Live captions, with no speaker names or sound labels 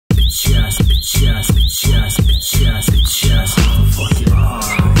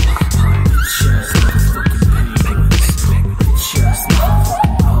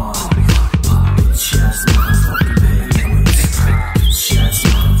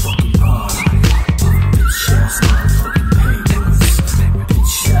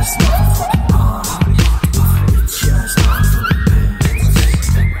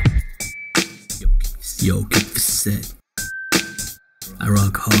Yo, keep the set. I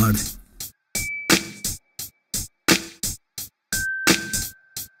rock hard.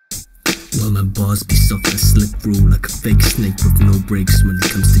 Well, my boss be soft, I slip through like a fake snake with no brakes. When it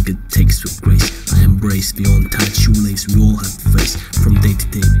comes to good takes with grace, I embrace the untied shoelace. We all have to face from day to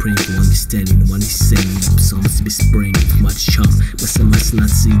day, praying for understanding the one he's saying. Some must be spraying with much charm, but some must not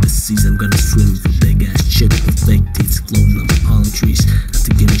see the seas. I'm gonna swim with big ass shit with fake tits floating on palm trees.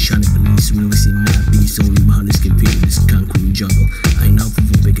 After getting shiny beneath, really see my beast. Only my hunters can feel this concrete jungle. I ain't out for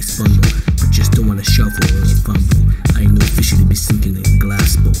the biggest bundle, but just don't wanna shuffle or fumble. I ain't no fishy to be sinking in a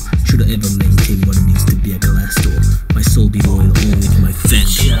glass bowl. Should I ever maintain what it means to be a glass door? My soul be loyal only to my fandom.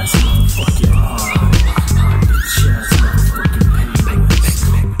 Just motherfucking hard. Just motherfucking pain.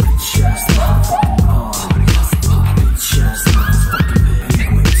 Just motherfucking hard. Just motherfucking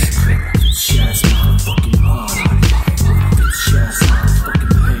pain. Just motherfucking hard. Just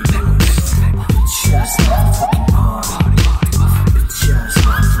motherfucking pain. Just motherfucking hard. Just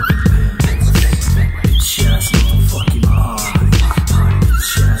motherfucking pain. Just motherfucking hard.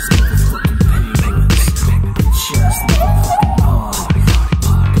 Just motherfucking pain. Just motherfucking hard.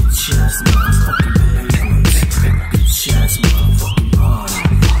 Just motherfucking pain. Just motherfucking hard.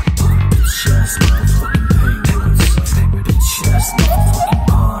 Just motherfucking pain. Just motherfucking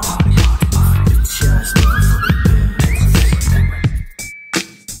hard. Just motherfucking pain.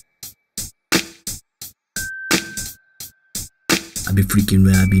 I be freaking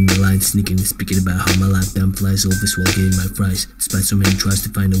where I be in the line, sneaking and speaking about how my lifetime flies over while getting my fries. Despite so many tries to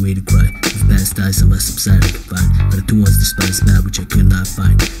find a way to cry, with past eyes I must subside and confine. But the two ones despise bad which I could not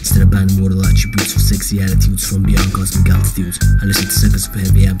find. Instead of buying mortal attributes for sexy attitudes from beyond cosmic altitudes, I listen to seconds of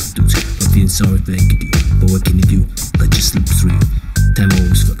heavy amplitudes. I'm feeling sorry for envy, but what can you do? Let you slip through. Time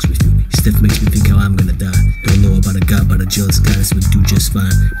always fucks with you. Stuff makes me think how I'm gonna die. Don't know about a god, but a jealous goddess would do just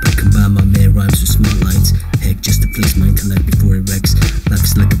fine. But I combine my mad rhymes with smart lines. Heck, just to flex my intellect before it wrecks. Life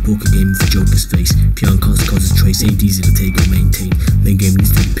is like a poker game with a joker's face. Pion causes trace, ain't easy to take or maintain. Main game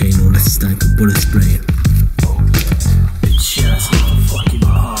needs to be paid, no less it's time for bullet spraying. Just motherfucking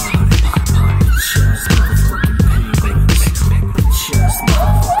hard. Just motherfucking pain. Just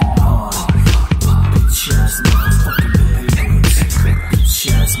motherfucking hard. Just motherfucking